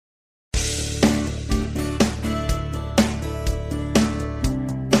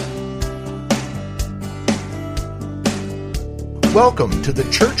Welcome to the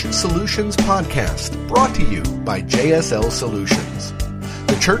Church Solutions Podcast, brought to you by JSL Solutions.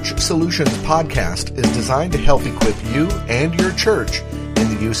 The Church Solutions Podcast is designed to help equip you and your church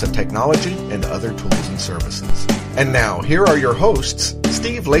in the use of technology and other tools and services. And now, here are your hosts,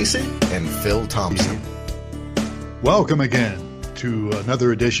 Steve Lacey and Phil Thompson. Welcome again to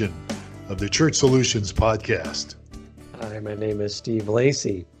another edition of the Church Solutions Podcast. Hi, my name is Steve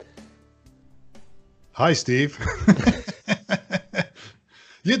Lacey. Hi, Steve.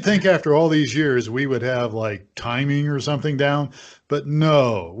 You'd think after all these years we would have like timing or something down, but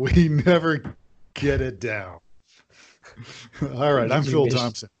no, we never get it down. All right, I'm Phil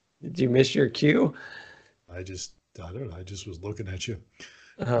Thompson. Did you miss your cue? I don't know. I just was looking at you.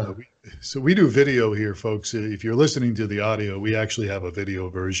 So we do video here, folks. If you're listening to the audio, we actually have a video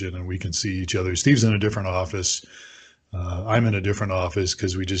version and we can see each other. Steve's in a different office. I'm in a different office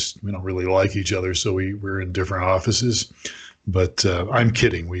because we don't really like each other, so we're in different offices. But I'm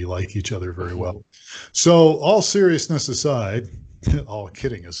kidding. We like each other very well. So all seriousness aside, all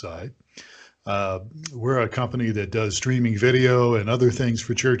kidding aside, we're a company that does streaming video and other things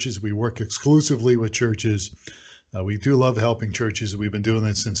for churches. We work exclusively with churches. We do love helping churches. We've been doing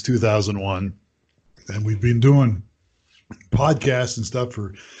that since 2001. And we've been doing podcasts and stuff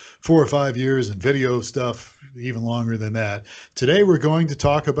for 4 or 5 years and video stuff even longer than that. Today, we're going to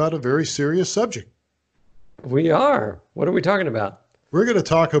talk about a very serious subject. We are. What are we talking about? We're going to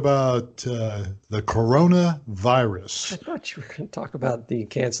talk about the coronavirus. I thought you were going to talk about the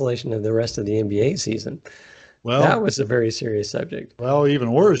cancellation of the rest of the NBA season. Well, that was a very serious subject. Well,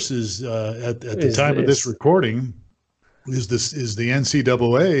 even worse is at the time of this recording is the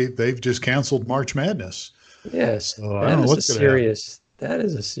NCAA. They've just canceled March Madness. Yes, so that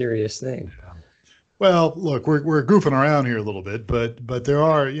is a serious thing. Yeah. Well, look, we're goofing around here a little bit, but there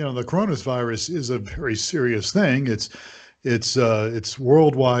are, the coronavirus is a very serious thing. It's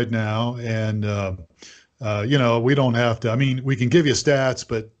worldwide now, and we don't have to. I mean, we can give you stats,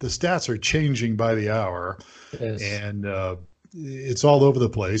 but the stats are changing by the hour, yes. And it's all over the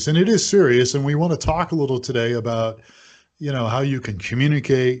place, and it is serious. And we want to talk a little today about, how you can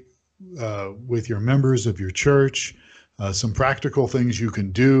communicate with your members of your church, some practical things you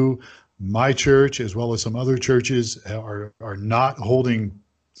can do. My church, as well as some other churches, are not holding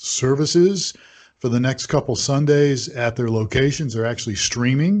services for the next couple Sundays at their locations. They're actually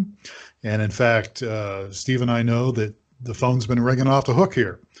streaming. And in fact, Steve and I know that the phone's been ringing off the hook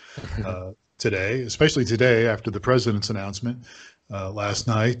here today, especially today after the president's announcement last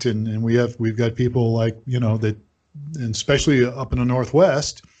night. And we've got people like, that, and especially up in the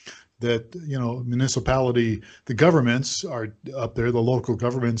Northwest, that, the governments are up there, the local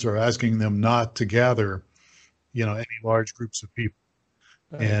governments are asking them not to gather, any large groups of people.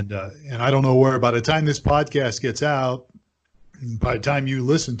 Right. And I don't know where, by the time this podcast gets out, by the time you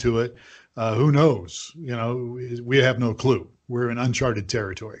listen to it, who knows? We have no clue. We're in uncharted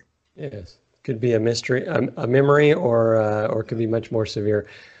territory. Yes. Could be a mystery, a memory, or could be much more severe.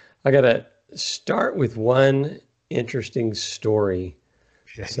 I got to start with one interesting story.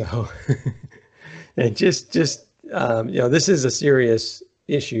 Okay. So, and just this is a serious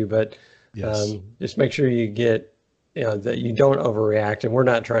issue, but yes. Just make sure you get, that you don't overreact. And we're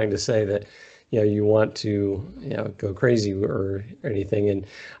not trying to say that, you want to, go crazy or anything. And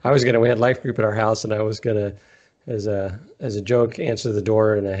we had life group at our house, and I was gonna, as a joke, answer the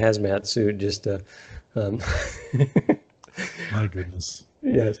door in a hazmat suit just to. My goodness.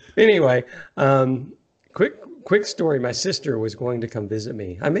 Yes. Anyway, Quick story. My sister was going to come visit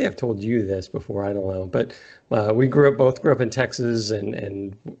me. I may have told you this before, I don't know, but we both grew up in Texas,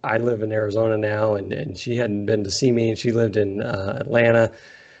 and I live in Arizona now, and she hadn't been to see me, and she lived in Atlanta,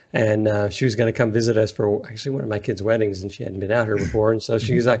 and she was going to come visit us for actually one of my kids' weddings, and she hadn't been out here before, and so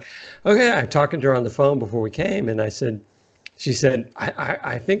she was like, okay, I'm talking to her on the phone before we came, and she said,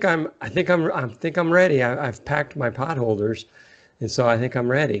 I think I'm ready. I've packed my pot holders, and so I think I'm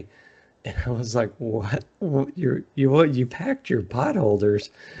ready. And I was like, "What? You packed your pot holders?"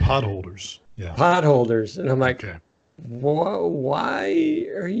 Pot holders, yeah. Pot holders, and I'm like, okay. Why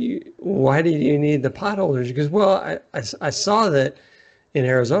did you need the pot holders? Because, well, I saw that in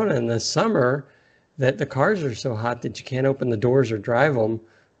Arizona in the summer that the cars are so hot that you can't open the doors or drive them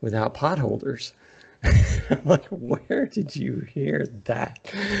without pot holders. I'm like, where did you hear that?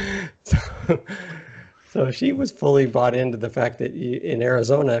 So she was fully bought into the fact that in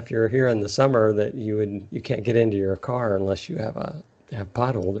Arizona, if you're here in the summer, that you can't get into your car unless you have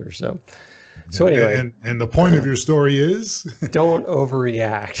pot holders. So anyway, and the point of your story is don't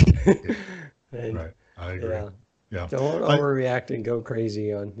overreact. Right, I agree. Yeah. Yeah, don't overreact and go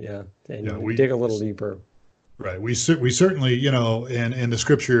crazy on and dig a little deeper. Right. We certainly, and the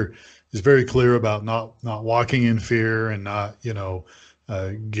scripture is very clear about not walking in fear and not,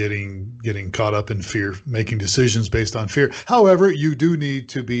 getting caught up in fear, making decisions based on fear. However, you do need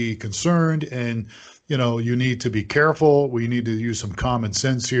to be concerned, and you need to be careful. We need to use some common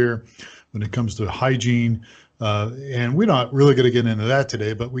sense here when it comes to hygiene. And we're not really going to get into that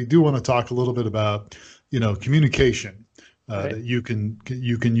today, but we do want to talk a little bit about, communication. Right. That you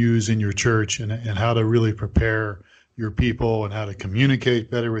can use in your church, and how to really prepare your people, and how to communicate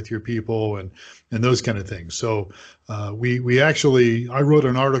better with your people, and those kind of things. So I wrote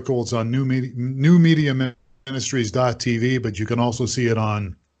an article. It's on newmediaministries.tv, but you can also see it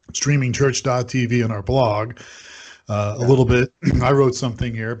on streamingchurch.tv on our blog. A little bit. I wrote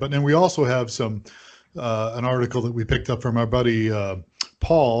something here, but then we also have an article that we picked up from our buddy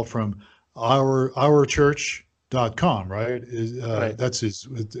Paul from ourchurch.com, right? Right. That's his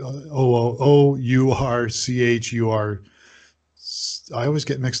OURCHUR. I always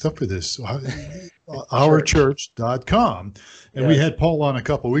get mixed up with this. Ourchurch.com. And we had Paul on a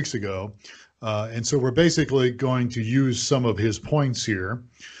couple of weeks ago. And so we're basically going to use some of his points here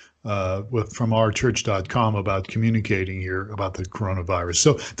from ourchurch.com about communicating here about the coronavirus.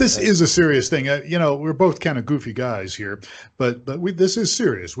 So this is a serious thing. We're both kind of goofy guys here, but this is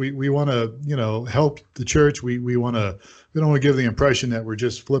serious. We want to, help the church. We don't want to give the impression that we're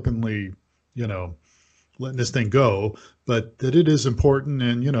just flippantly, letting this thing go, but that it is important.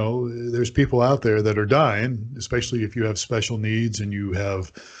 And, there's people out there that are dying, especially if you have special needs and you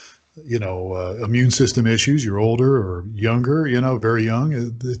have immune system issues, you're older or younger, very young,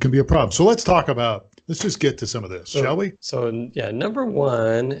 it can be a problem. So let's just get to some of this, shall we? So number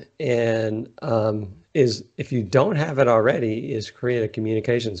one, and is, if you don't have it already, is create a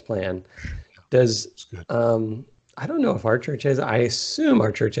communications plan. That's good. I don't know if our church has, I assume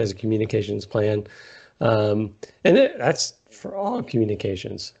our church has a communications plan. That's for all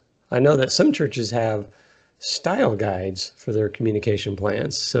communications. I know that some churches have style guides for their communication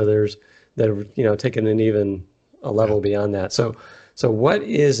plans. So there's that are, taking it even a level beyond that. So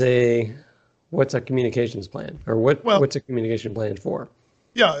what's a communications plan, or what's a communication plan for?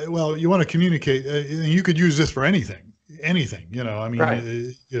 Yeah, well, you want to communicate, you could use this for anything,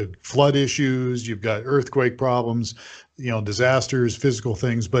 Right. Flood issues, you've got earthquake problems, disasters, physical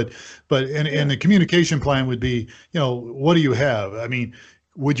things, but the communication plan would be, what do you have?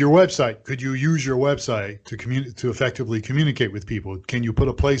 Could you use your website to effectively communicate with people? Can you put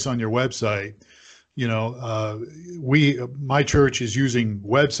a place on your website? My church is using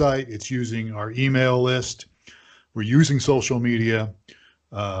website. It's using our email list. We're using social media.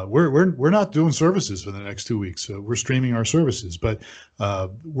 We're not doing services for the next 2 weeks. So we're streaming our services, but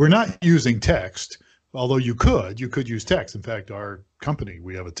we're not using text. Although you could use text. In fact, our company,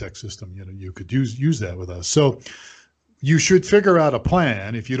 we have a text system. You could use that with us. So you should figure out a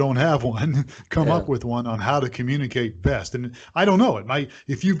plan. If you don't have one, come up with one on how to communicate best. And I don't know,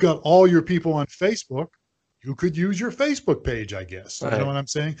 if you've got all your people on Facebook, you could use your Facebook page, I guess. Right. You know what I'm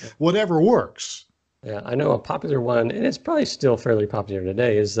saying? Whatever works. Yeah, I know a popular one, and it's probably still fairly popular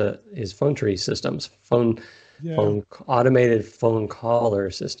today, is phone tree systems, automated phone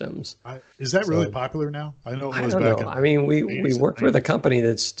caller systems. Is that really popular now? I know it was back in. We worked with a company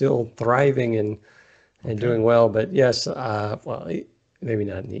that's still thriving and doing well, but yes, maybe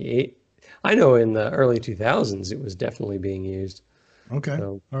not in the I know in the early 2000s it was definitely being used. Okay,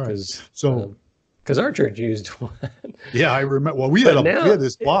 all right. Because our church used one. Yeah, I remember. Well, we had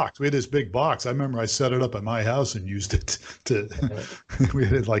this box. We had this big box. I remember I set it up at my house and used it we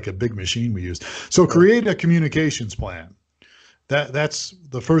had like a big machine we used. So create a communications plan. That's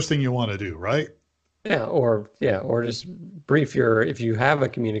the first thing you want to do, right? Or just brief if you have a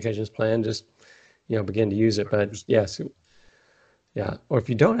communications plan, just begin to use it. But yes, or if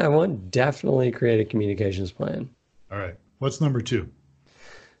you don't have one, definitely create a communications plan. All right. What's number 2?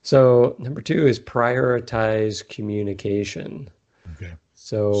 So number 2 is prioritize communication. Okay.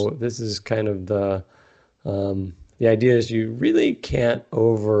 So this is kind of the idea is you really can't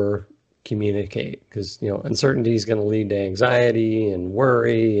over communicate, because uncertainty is going to lead to anxiety and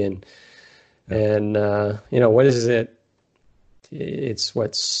worry and what is it? It's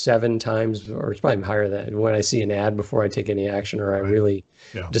 7 times, or it's probably higher than that, when I see an ad before I take any action, or I really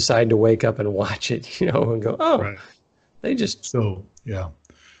decide to wake up and watch it, and go, they just. So, yeah.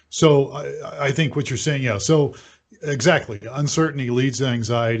 So I think what you're saying, so exactly. Uncertainty leads to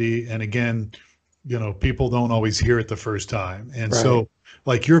anxiety. And again, people don't always hear it the first time. And so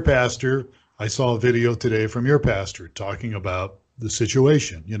like your pastor, I saw a video today from your pastor talking about the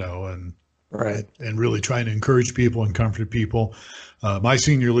situation, and Right. and really trying to encourage people and comfort people. My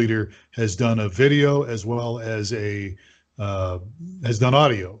senior leader has done a video as well as has done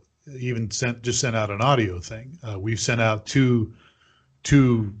audio. Even sent out an audio thing. We've sent out two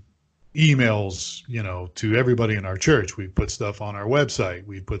emails, to everybody in our church. We've put stuff on our website.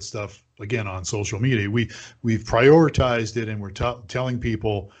 We've put stuff again on social media. We've prioritized it, and we're telling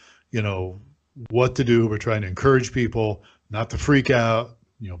people, what to do. We're trying to encourage people not to freak out.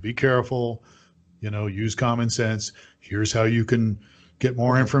 Be careful. Use common sense. Here's how you can get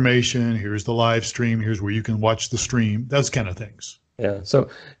more information. Here's the live stream. Here's where you can watch the stream. Those kind of things. Yeah. So,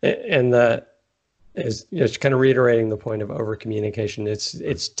 and is just kind of reiterating the point of over communication.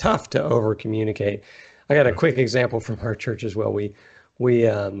 It's tough to over communicate. I got a quick example from our church as well.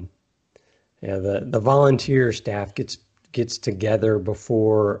 The volunteer staff gets together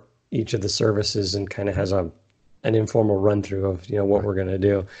before each of the services and kind of has an informal run through of what we're going to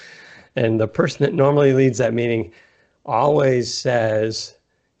do. And the person that normally leads that meeting always says,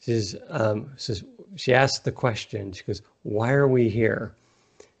 she asks the question, she goes, "Why are we here?"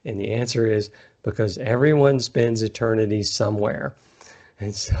 And the answer is, because everyone spends eternity somewhere.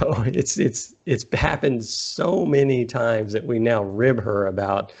 And so it's happened so many times that we now rib her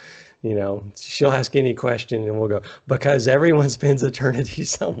about, she'll ask any question and we'll go, because everyone spends eternity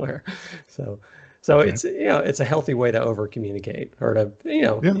somewhere. So okay. It's a healthy way to over communicate, or to,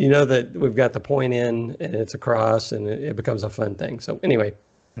 that we've got the point in and it's across and it becomes a fun thing. So anyway.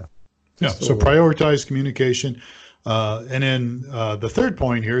 Yeah. So prioritize communication. And then the third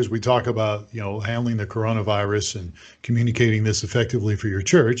point here is we talk about, handling the coronavirus and communicating this effectively for your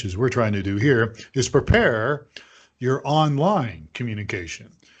church, as we're trying to do here, is prepare your online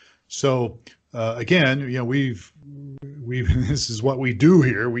communication. So again, we've this is what we do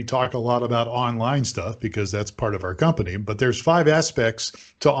here. We talk a lot about online stuff because that's part of our company, but there's 5 aspects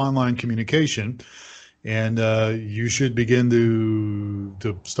to online communication. And you should begin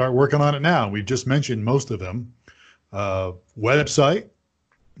to start working on it now. We've just mentioned most of them. Website,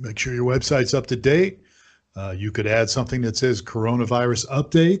 make sure your website's up to date. You could add something that says coronavirus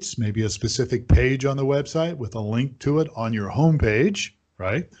updates, maybe a specific page on the website with a link to it on your homepage,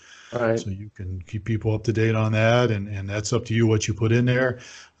 right? Right. So you can keep people up to date on that, and that's up to you what you put in there.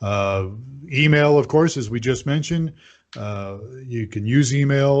 Email, of course, as we just mentioned. You can use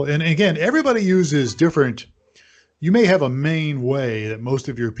email. And again, everybody uses different. You may have a main way that most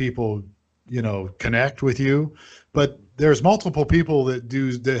of your people, connect with you, but there's multiple people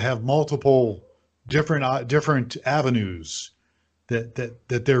that have multiple different avenues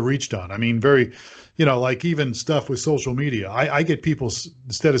that they're reached on. I mean, very, like even stuff with social media. I get people,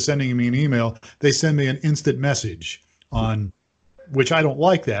 instead of sending me an email, they send me an instant message on, which I don't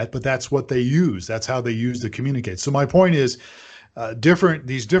like that, but that's what they use. That's how they use to communicate. So my point is,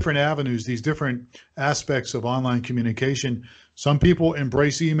 these different avenues, these different aspects of online communication. Some people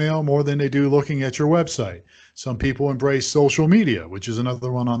embrace email more than they do looking at your website. Some people embrace social media, which is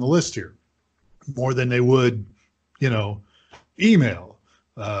another one on the list here, more than they would, email,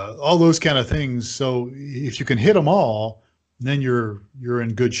 all those kind of things. So if you can hit them all, then you're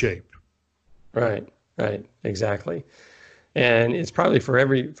in good shape. Right, exactly. And it's probably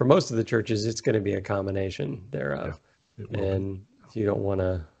for most of the churches, it's going to be a combination thereof. Yeah, and you don't want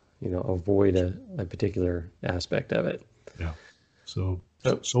to, avoid a particular aspect of it. Yeah. So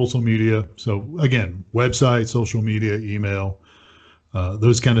social media. So again, website, social media, email,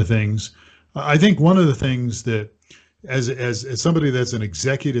 those kind of things. I think one of the things that, as somebody that's an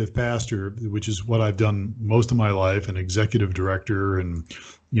executive pastor, which is what I've done most of my life, an executive director, and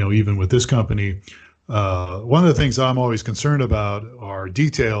even with this company, one of the things I'm always concerned about are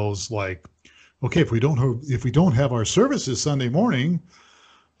details like, okay, if we don't have our services Sunday morning,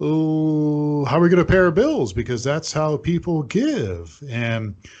 how are we going to pay our bills? Because that's how people give.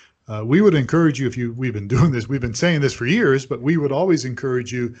 And we would encourage you, we've been doing this, we've been saying this for years, but we would always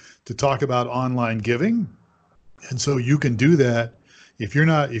encourage you to talk about online giving. And so you can do that. If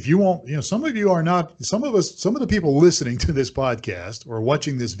you won't, some of you are not, some of the people listening to this podcast or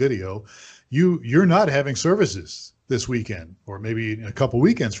watching this video, you're not having services this weekend, or maybe a couple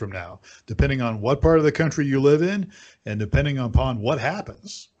weekends from now, depending on what part of the country you live in and depending upon what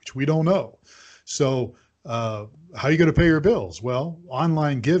happens, which we don't know. So how are you going to pay your bills? Well,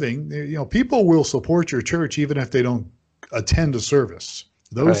 online giving, people will support your church even if they don't attend a service.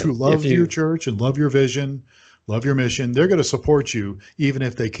 Those who love your church and love your vision, love your mission, they're going to support you even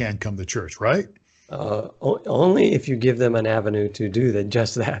if they can't come to church, right? Only if you give them an avenue to do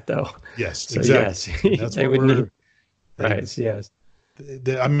just that, though. Yes, so exactly. Yes, that's they what would need. Right. Yes.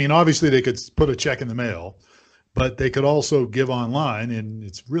 I mean, obviously, they could put a check in the mail, but they could also give online, and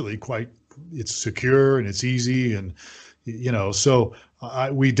it's really quite it's secure and it's easy, and so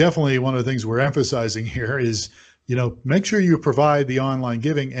we definitely, one of the things we're emphasizing here is, make sure you provide the online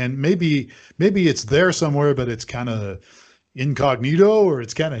giving, and maybe it's there somewhere, but it's kind of incognito or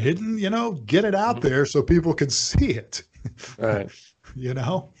it's kind of hidden. Get it out there so people can see it. Right.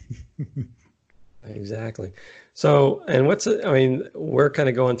 Exactly. So, and we're kind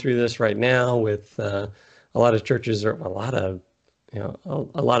of going through this right now with a lot of churches, or a lot of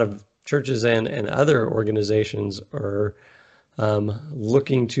churches and other organizations are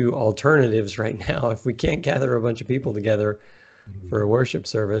looking to alternatives right now. If we can't gather a bunch of people together for a worship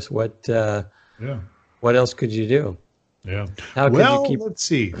service, what else could you do? Yeah. Let's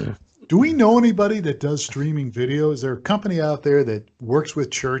see. Do we know anybody that does streaming video? Is there a company out there that works with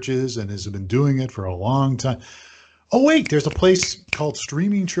churches and has been doing it for a long time? Oh, wait, there's a place called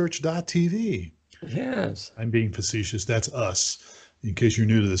streamingchurch.tv. Yes. I'm being facetious. That's us, in case you're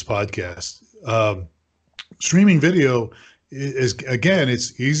new to this podcast. Streaming video is, again,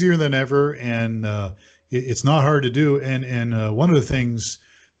 it's easier than ever, and it's not hard to do. And one of the things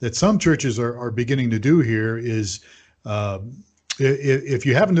that some churches are beginning to do here is, if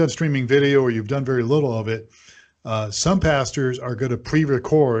you haven't done streaming video or you've done very little of it, some pastors are going to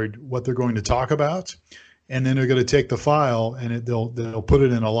pre-record what they're going to talk about, and then they're going to take the file and they'll put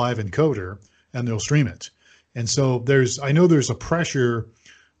it in a live encoder and they'll stream it. And so I know there's a pressure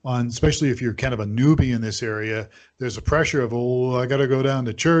on, especially if you're kind of a newbie in this area, there's a pressure of, I got to go down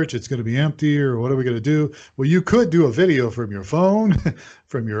to church. It's going to be empty, or what are we going to do? Well, you could do a video from your phone,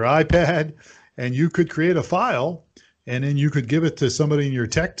 from your iPad, and you could create a file, and then you could give it to somebody in your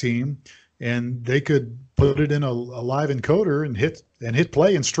tech team, and they could put it in a live encoder and hit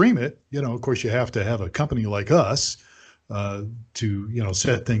play and stream it. Of course, you have to have a company like us to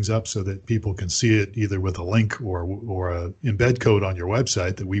set things up so that people can see it either with a link or a embed code on your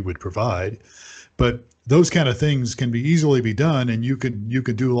website that we would provide. But those kind of things can be easily be done, and you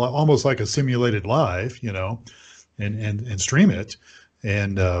could do almost like a simulated live, and stream it,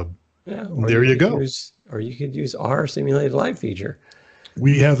 and there you go. Or you could use our simulated live feature.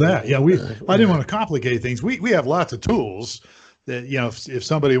 We have that. Yeah, I didn't want to complicate things. We have lots of tools that, if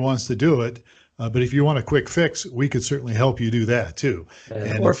somebody wants to do it, but if you want a quick fix, we could certainly help you do that too.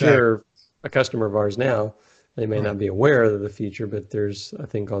 Or if you're a customer of ours now, they may not be aware of the feature, but there's a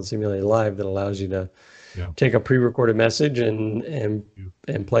thing called Simulated Live that allows you to take a pre-recorded message and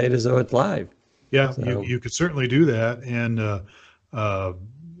play it as though it's live. Yeah, so you could certainly do that, and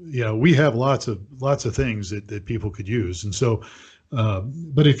we have lots of things that people could use, and so.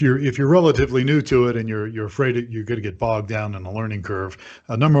 But if you're relatively new to it and you're afraid that you're going to get bogged down in the learning curve,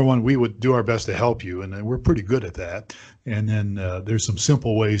 number one, we would do our best to help you, and we're pretty good at that. And then there's some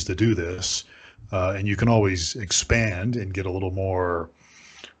simple ways to do this, and you can always expand and get a little more,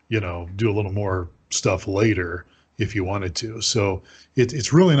 do a little more stuff later if you wanted to. So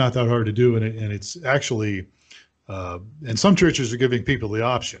it's really not that hard to do, and it's actually, and some churches are giving people the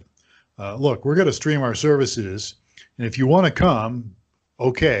option. Look, we're going to stream our services. And if you want to come,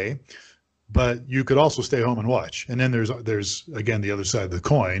 okay, but you could also stay home and watch. And then there's again, the other side of the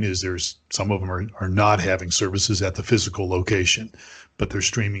coin is there's some of them are not having services at the physical location, but they're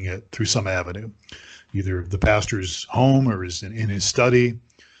streaming it through some avenue, either the pastor's home or is in his study.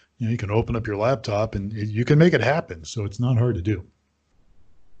 You can open up your laptop and you can make it happen. So it's not hard to do.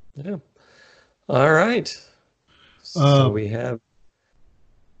 Yeah. All right. So we have.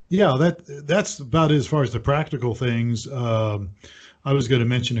 Yeah, that's about it as far as the practical things. I was going to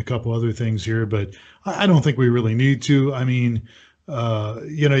mention a couple other things here, but I don't think we really need to. I mean,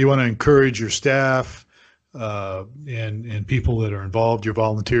 you want to encourage your staff and people that are involved, your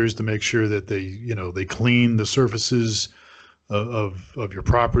volunteers, to make sure that they clean the surfaces of your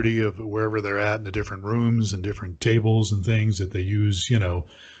property, of wherever they're at, in the different rooms and different tables and things that they use.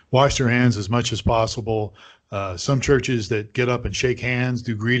 Wash their hands as much as possible. Some churches that get up and shake hands,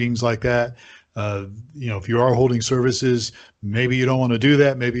 do greetings like that. If you are holding services, maybe you don't want to do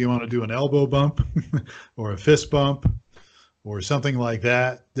that. Maybe you want to do an elbow bump or a fist bump or something like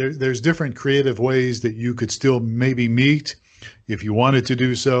that. There's different creative ways that you could still maybe meet if you wanted to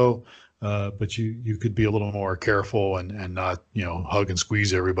do so. But you could be a little more careful and not, hug and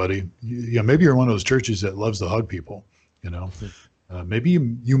squeeze everybody. Maybe you're one of those churches that loves to hug people, Maybe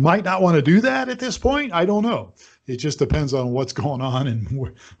you might not want to do that at this point. I don't know. It just depends on what's going on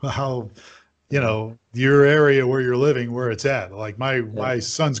and how, your area where you're living, where it's at. Like my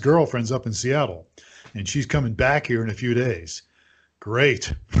son's girlfriend's up in Seattle, and she's coming back here in a few days.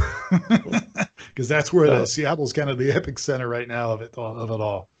 Great, because that's where Seattle's kind of the epic center right now of it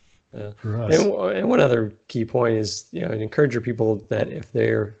all. For us. And one other key point is, encourage your people that if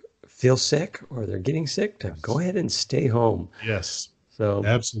they're feel sick or they're getting sick to go ahead and stay home. Yes. So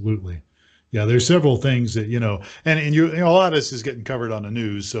Absolutely. Yeah, there's several things that, and a lot of this is getting covered on the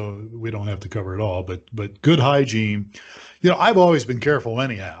news, so we don't have to cover it all, but good hygiene. I've always been careful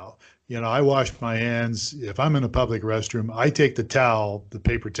anyhow. I wash my hands. If I'm in a public restroom, I take the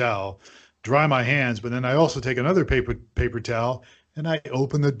paper towel, dry my hands, but then I also take another paper towel and I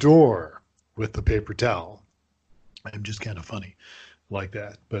open the door with the paper towel. I'm just kind of funny like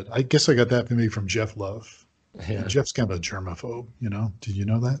that. But I guess I got that from Jeff Love. yeah. Jeff's kind of a germaphobe, Did you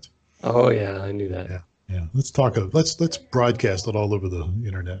know that? Oh yeah, I knew that. Yeah. Let's broadcast it all over the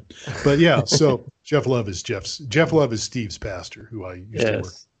internet. But yeah, so Jeff Love is Steve's pastor, who I used to work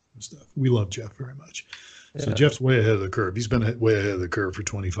with and stuff. We love Jeff very much. So Yeah. Jeff's way ahead of the curve. He's been way ahead of the curve for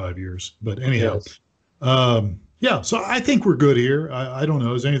 25 years. But anyhow, Yes. so I think we're good here. I don't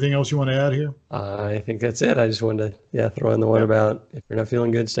know. Is there anything else you want to add here? I think that's it. I just wanted to throw in the one about if you're not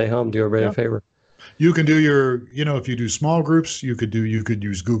feeling good, stay home. Do everybody a favor. You can do if you do small groups, you could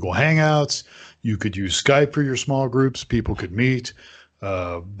use Google Hangouts. You could use Skype for your small groups. People could meet.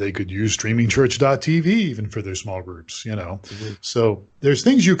 They could use streamingchurch.tv even for their small groups, Mm-hmm. So there's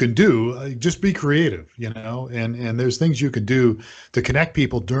things you can do. Just be creative, and there's things you can do to connect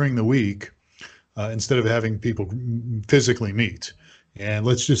people during the week instead of having people physically meet. And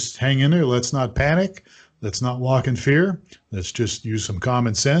let's just hang in there. Let's not panic. Let's not walk in fear. Let's just use some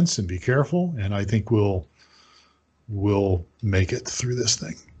common sense and be careful. And I think we'll make it through this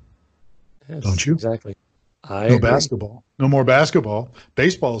thing. Yes, Don't you? Exactly. I No agree. basketball. No more basketball.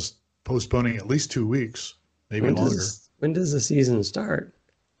 Baseball's postponing at least 2 weeks, maybe longer. When does the season start?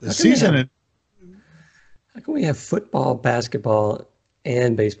 The how can we season, How can we have football, basketball,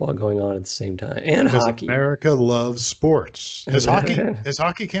 and baseball going on at the same time, and because hockey? America loves sports. Has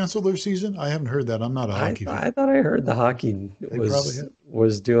hockey canceled their season? I haven't heard that. I'm not a hockey fan. I thought I heard the hockey probably have.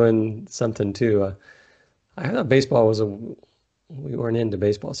 was doing something too. I thought baseball we weren't into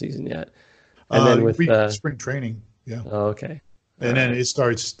baseball season yet. And then with spring training, yeah. Oh, okay. And then it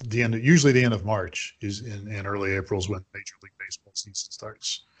starts usually the end of March is in early April is when Major League Baseball season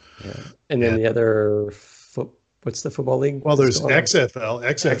starts. Yeah. And then the other what's the football league? Well, there's What's going on? XFL.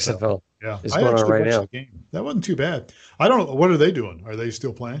 XFL. Yeah, It's I going on actually right watched now. the game. That wasn't too bad. I don't know. What are they doing? Are they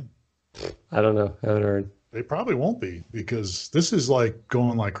still playing? I don't know. I haven't heard. They probably won't be because this is like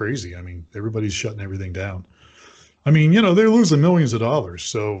going like crazy. I mean, everybody's shutting everything down. I mean, they're losing millions of dollars.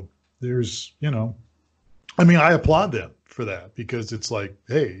 So there's, I applaud them for that because it's like,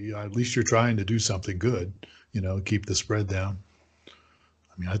 hey, at least you're trying to do something good, keep the spread down.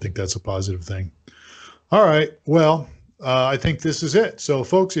 I mean, I think that's a positive thing. All right. Well, I think this is it. So,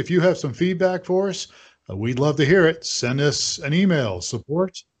 folks, if you have some feedback for us, we'd love to hear it. Send us an email,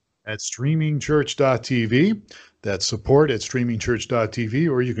 support@streamingchurch.tv. That's support@streamingchurch.tv,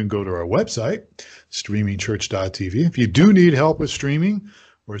 or you can go to our website, streamingchurch.tv. If you do need help with streaming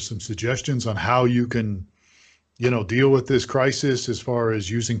or some suggestions on how you can, deal with this crisis as far as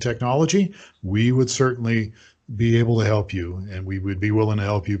using technology, we would certainly be able to help you, and we would be willing to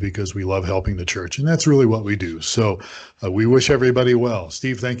help you because we love helping the church, and that's really what we do. So we wish everybody well.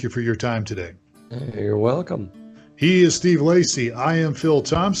 Steve, thank you for your time today. You're welcome. He is Steve Lacey. I am Phil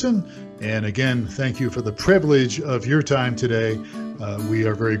Thompson. And again, thank you for the privilege of your time today. We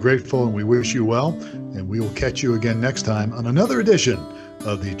are very grateful and we wish you well. And we will catch you again next time on another edition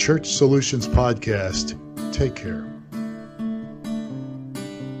of the Church Solutions Podcast. Take care.